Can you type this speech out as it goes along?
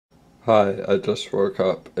Hi, I just woke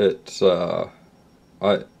up. It's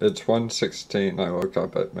 1:16. I woke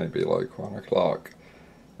up at maybe like 1 o'clock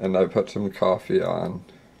and I put some coffee on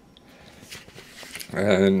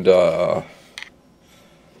and let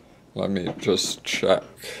me just check.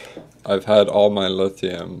 I've had all my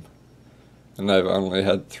lithium and I've only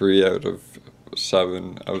had 3 out of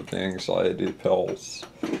 7 of the anxiety pills.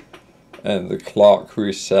 And the clock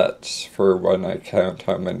resets for when I count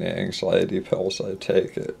how many anxiety pills I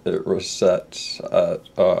take. It resets at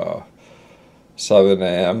 7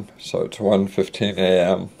 a.m. So it's 1:15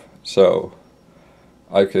 a.m. So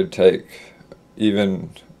I could take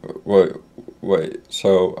even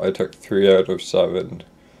so I took 3 out of 7.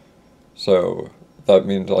 So that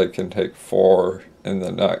means I can take 4 in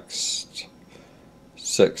the next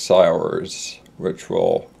 6 hours, which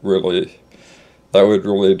will really that would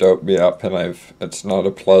really dope me up, and it's not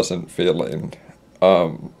a pleasant feeling.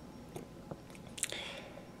 Um,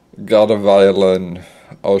 got a violin.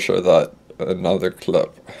 I'll show that another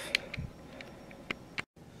clip.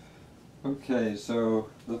 Okay, so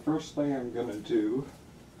the first thing I'm gonna do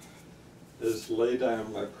is lay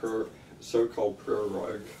down my so-called prayer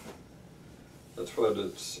rug. That's what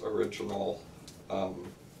its original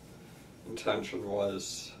intention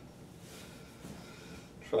was.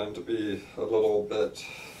 Trying to be a little bit,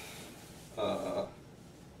 I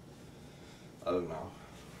don't know.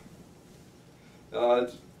 I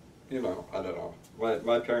don't know.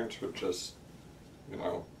 My parents would just,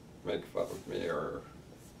 make fun of me or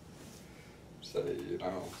say,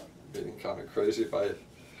 being kind of crazy by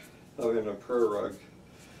having a prayer rug.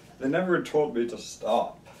 They never told me to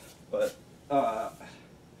stop, but, I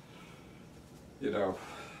don't know.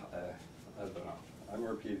 I'm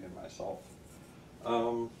repeating myself.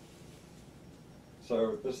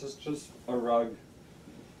 So this is just a rug.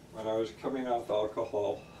 When I was coming off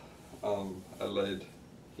alcohol, I laid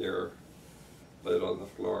here, laid on the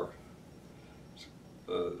floor.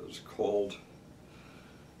 It was cold,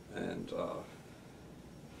 and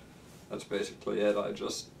that's basically it. I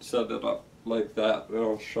just set it up like that, and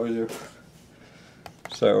I'll show you.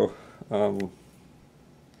 So,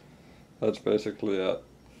 that's basically it.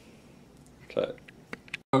 Okay.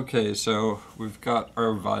 Okay, so we've got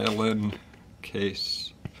our violin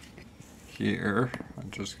case here. I'm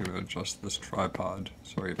just going to adjust this tripod.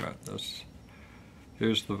 Sorry about this.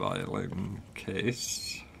 Here's the violin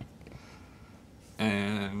case.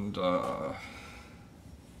 And oh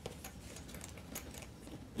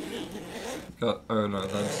no,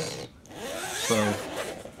 that's, so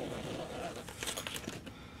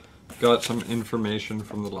got some information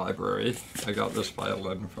from the library. I got this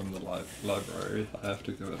violin from the library. I have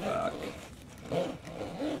to give it back. And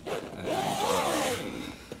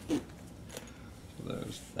so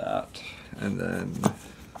there's that. And then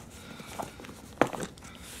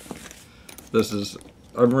this is,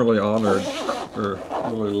 I'm really honored, or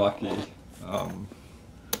really lucky,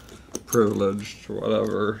 privileged,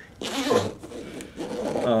 whatever, to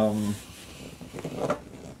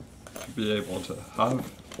be able to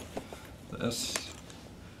have this.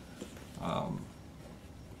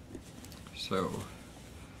 So,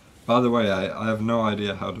 by the way, I have no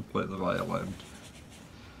idea how to play the violin.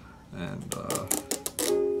 And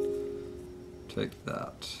take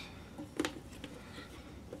that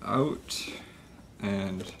out,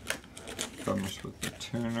 and comes with the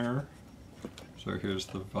tuner. So here's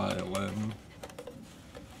the violin,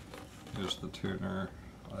 here's the tuner.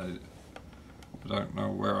 I don't know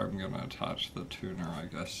where I'm going to attach the tuner, I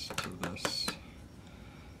guess, to this,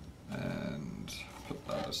 and put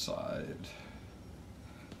that aside.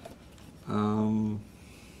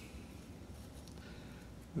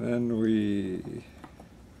 Then we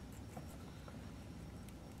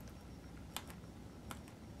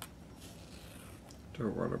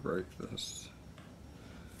don't want to break this,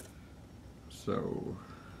 so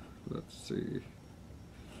let's see.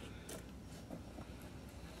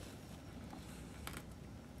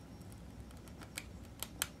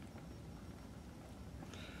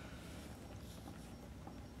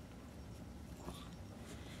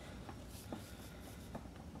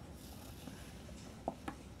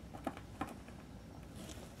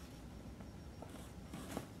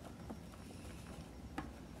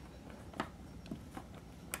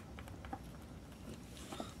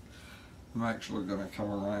 I'm actually going to come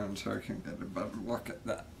around so I can get a better look at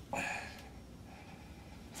that.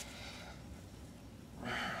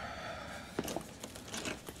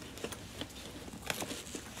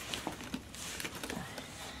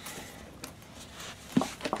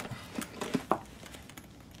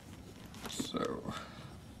 So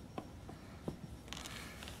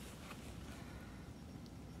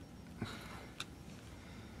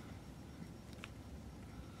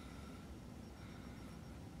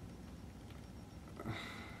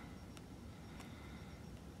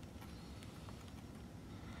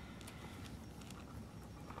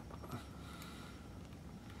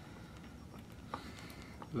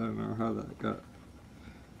I don't know how that got.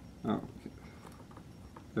 Oh, okay.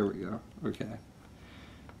 There we go. Okay.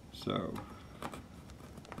 So,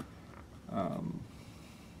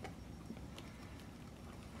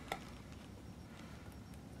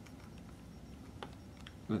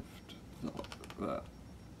 lift that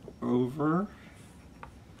over,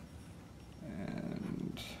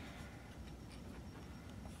 and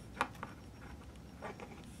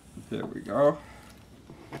there we go.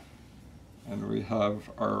 And we have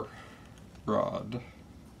our rod.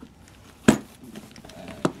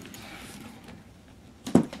 And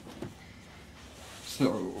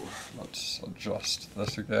so let's adjust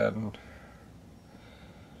this again.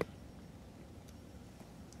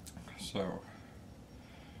 So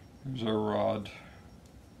here's our rod,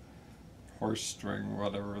 horse string,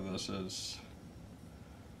 whatever this is.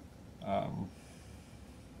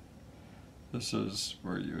 This is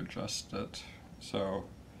where you adjust it. So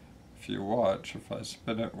if you watch, if I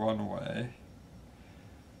spin it one way,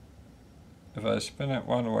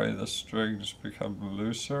 the strings become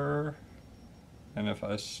looser, and if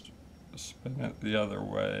I spin it the other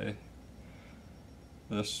way,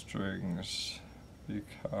 the strings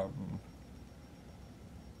become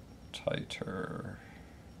tighter.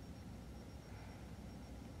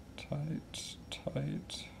 Tight.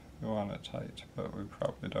 We want it tight, but we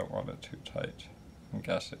probably don't want it too tight, I'm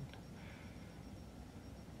guessing.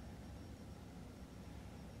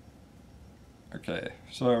 Okay,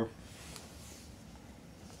 so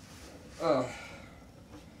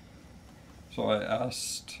I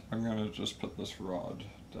asked, I'm going to just put this rod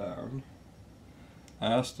down.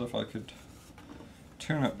 I asked if I could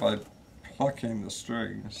tune it by plucking the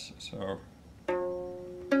strings, so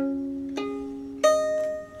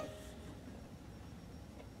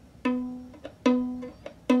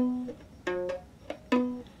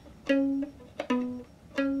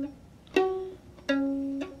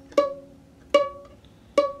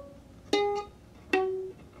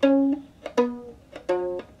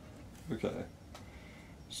okay,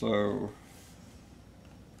 so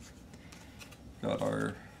got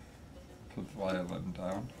our, put the violin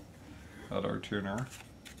down, got our tuner.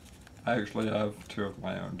 I actually have two of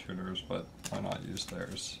my own tuners, but why not use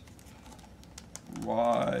theirs?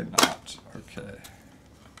 Why not? Okay.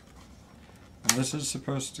 And this is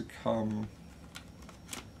supposed to come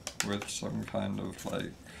with some kind of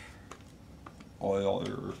like oil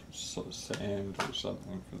or sand or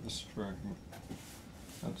something for the string.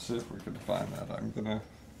 Let's see if we can find that. I'm gonna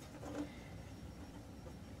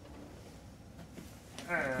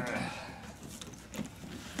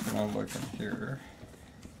look in here.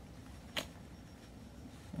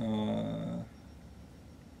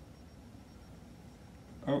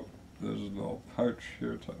 Oh, there's a little pouch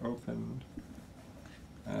here to open,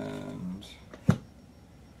 and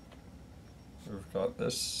we've got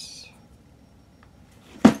this.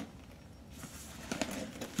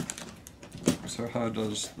 So how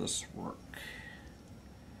does this work?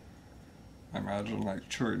 I imagine like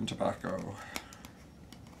chewing tobacco.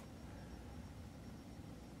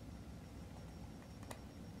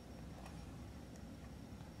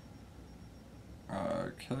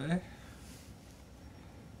 Okay.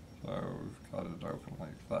 So we've got it open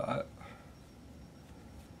like that.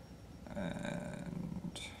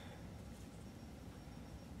 And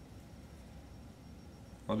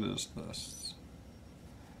what is this?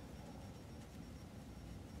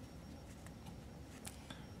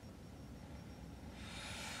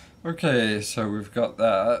 Okay, so we've got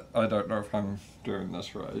that. I don't know if I'm doing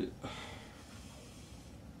this right.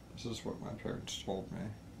 This is what my parents told me.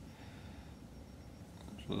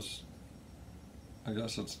 Just, I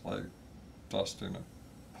guess it's like dusting a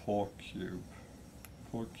pull cue.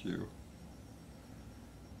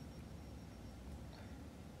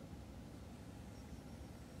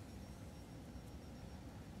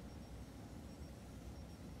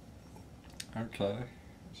 Okay,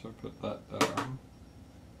 so put that down.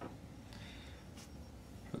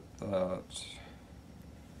 Put that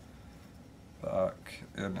back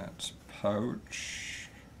in its pouch.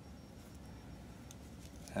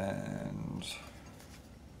 And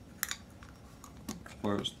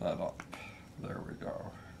close that up. There we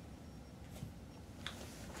go.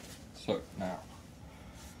 So now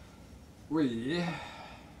we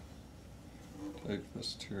take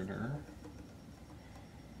this tuner,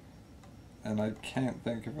 and I can't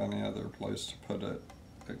think of any other place to put it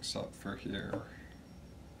except for here.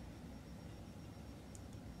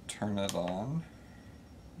 Turn it on,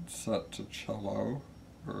 set to cello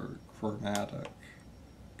or chromatic,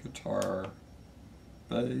 guitar,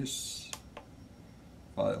 bass,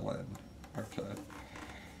 violin. Okay.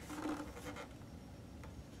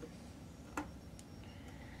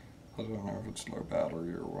 I don't know if it's low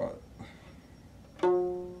battery or what.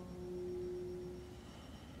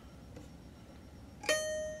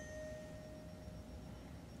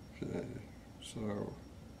 Okay, so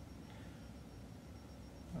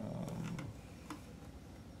oh.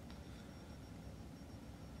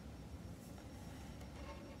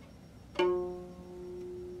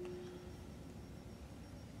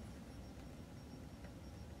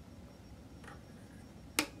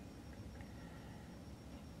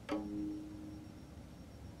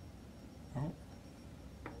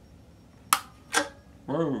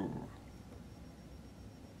 Whoa.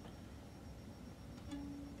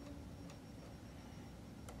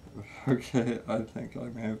 Okay, I think I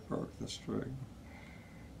may have broke the string.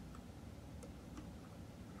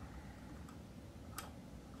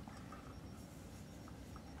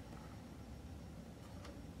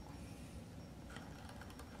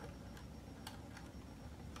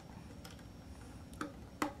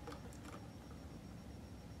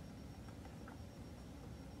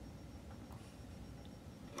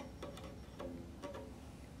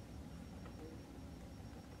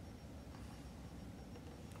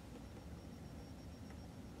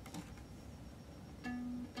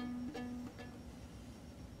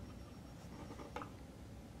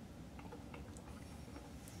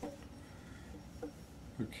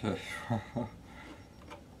 Okay.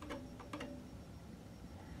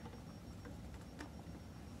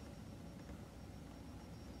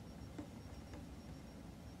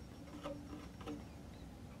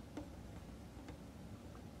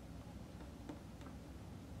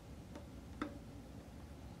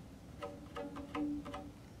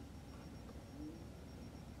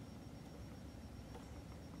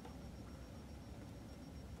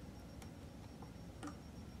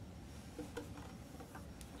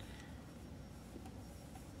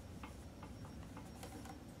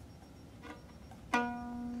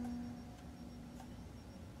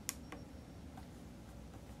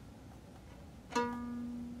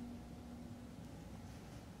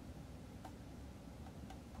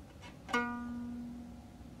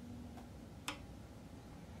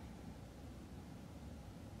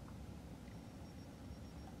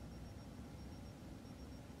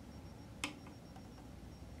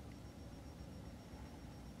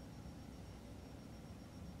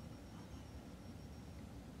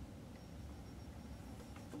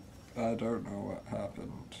 I don't know what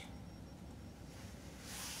happened.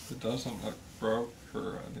 It doesn't look broke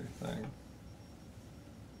or anything.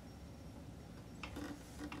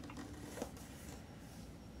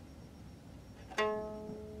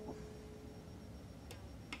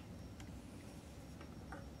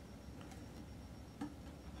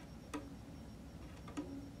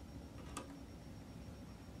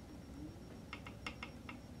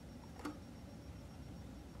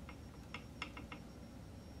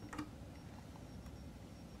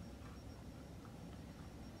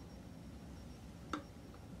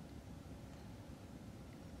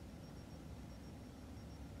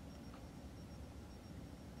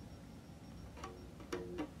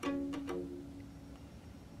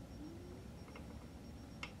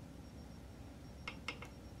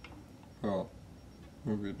 Well,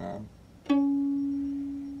 moving on.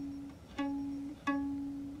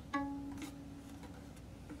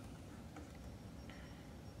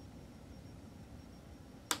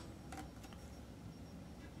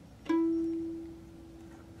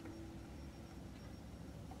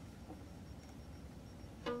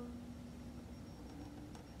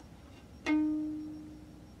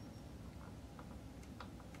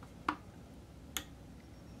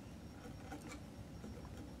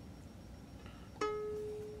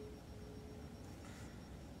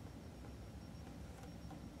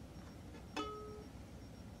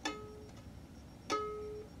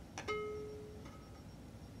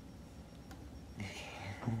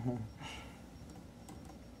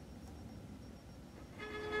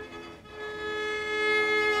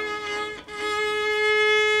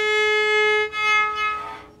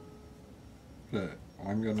 Okay,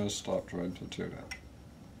 I'm gonna stop trying to tune it.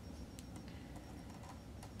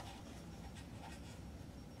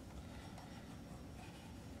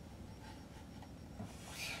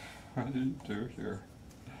 What do you do here?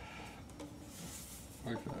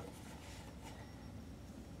 Okay.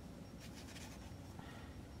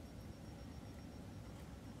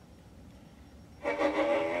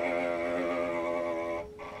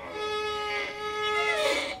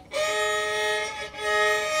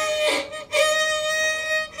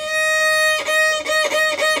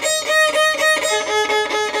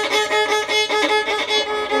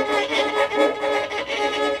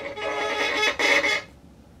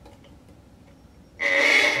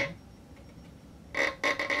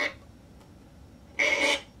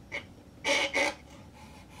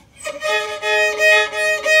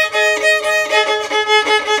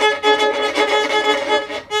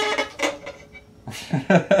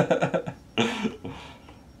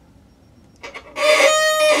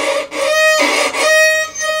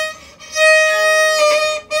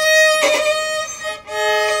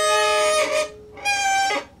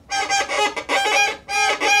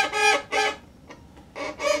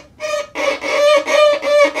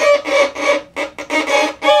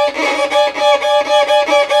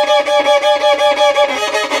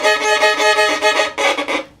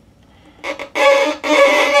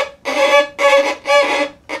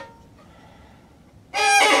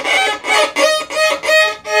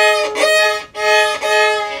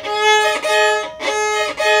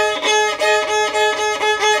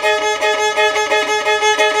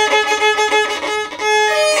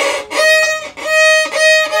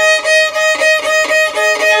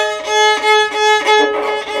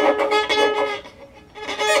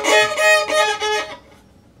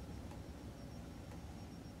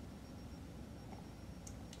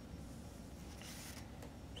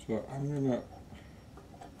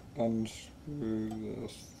 unscrew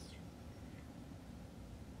this.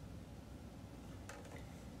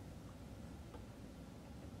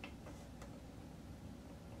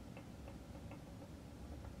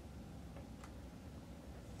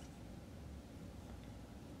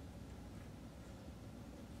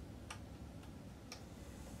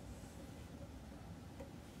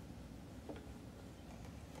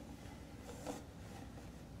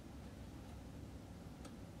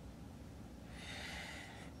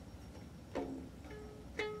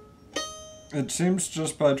 It seems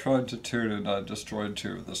just by trying to tune it, I destroyed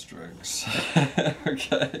 2 of the strings.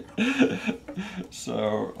 Okay.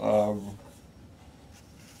 So,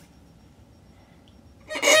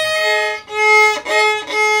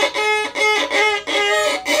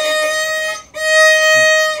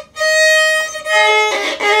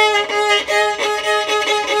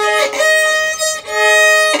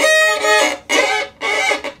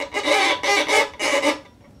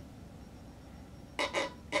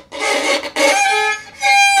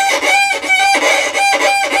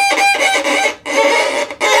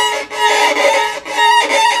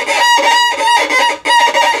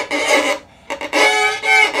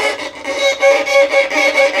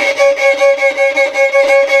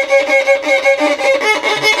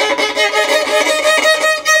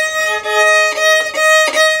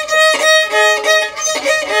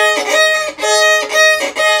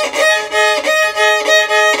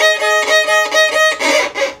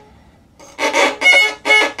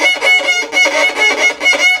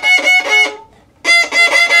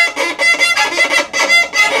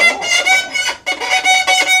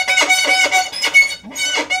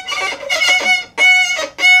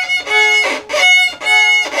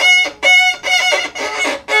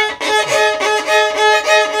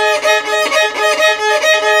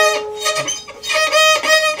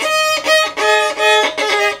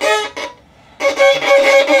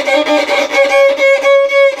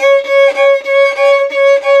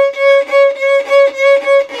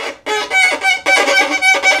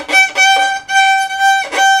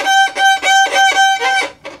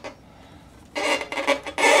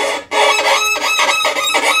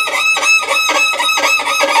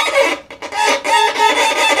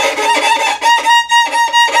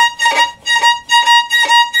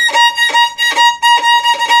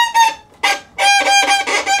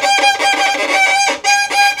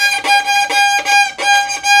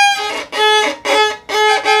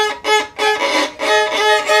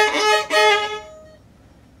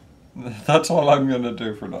 that's all I'm going to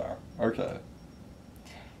do for now. Okay.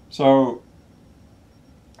 So,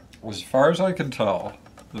 as far as I can tell,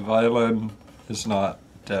 the violin is not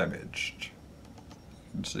damaged.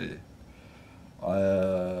 You can see.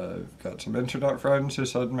 I've got some internet friends who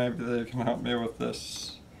said maybe they can help me with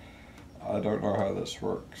this. I don't know how this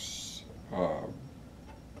works.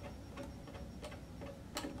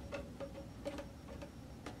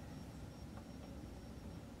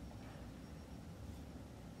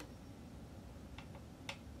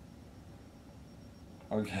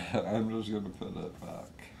 Okay, I'm just going to put it back.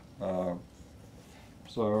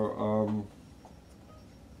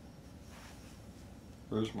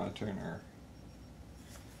 Where's my tuner?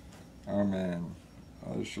 Oh man,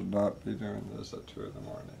 I should not be doing this at 2 in the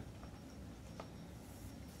morning.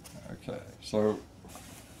 Okay, so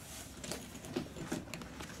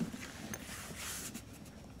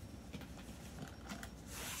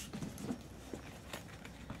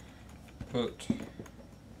put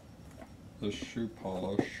the shoe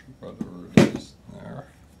polish, whatever it is, there,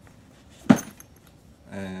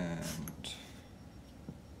 and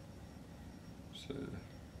see,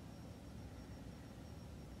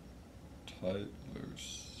 tight,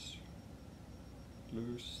 loose,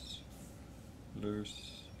 loose,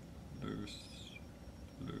 loose, loose,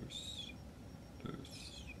 loose,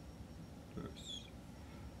 loose, loose,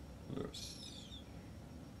 loose.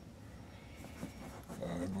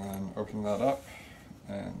 And then open that up,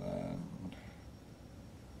 and then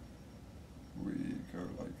we go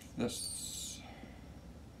like this.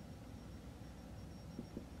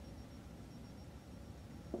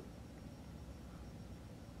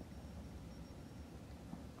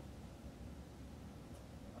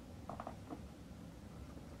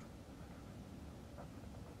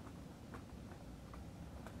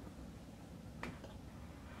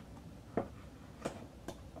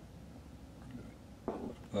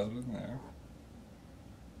 Put that in there.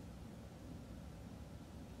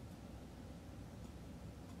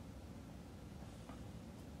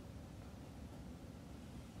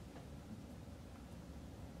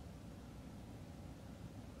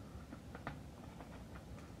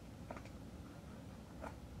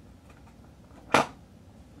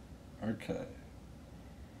 Okay.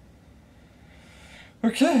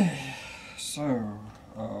 Okay, so,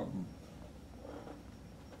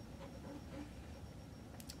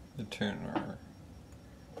 the tuner.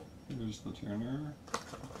 Here's the tuner.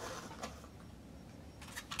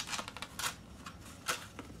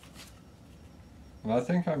 And I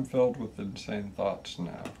think I'm filled with insane thoughts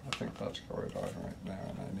now. I think that's going on right now,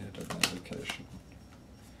 and I need a medication.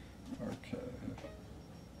 Okay.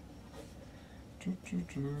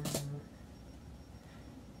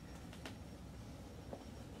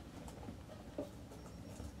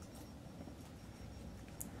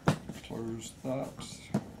 Close that.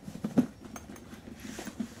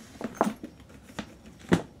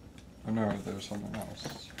 Oh no, there's something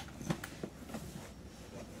else.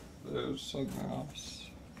 There's something else.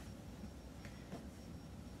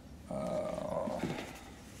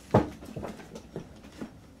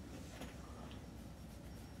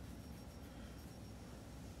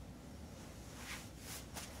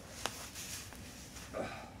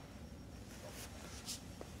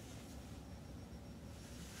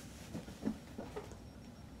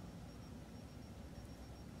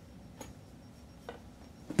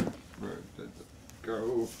 Where did it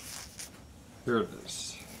go? Here it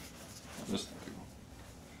is. This thing.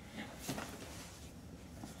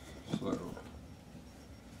 So,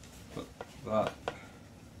 put that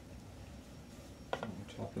on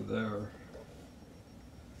top of there.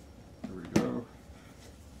 There we go.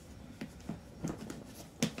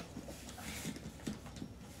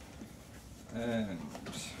 And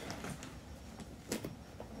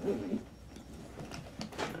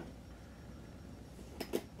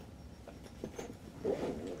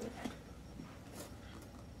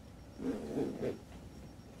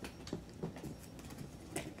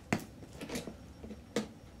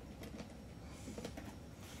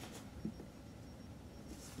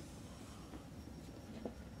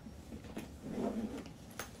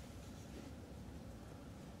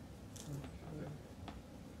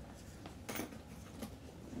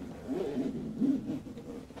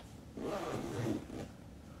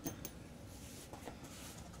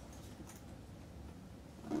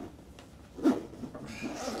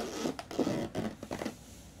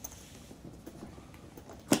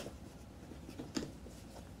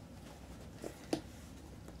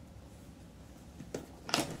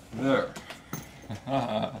there.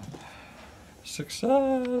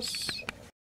 Success!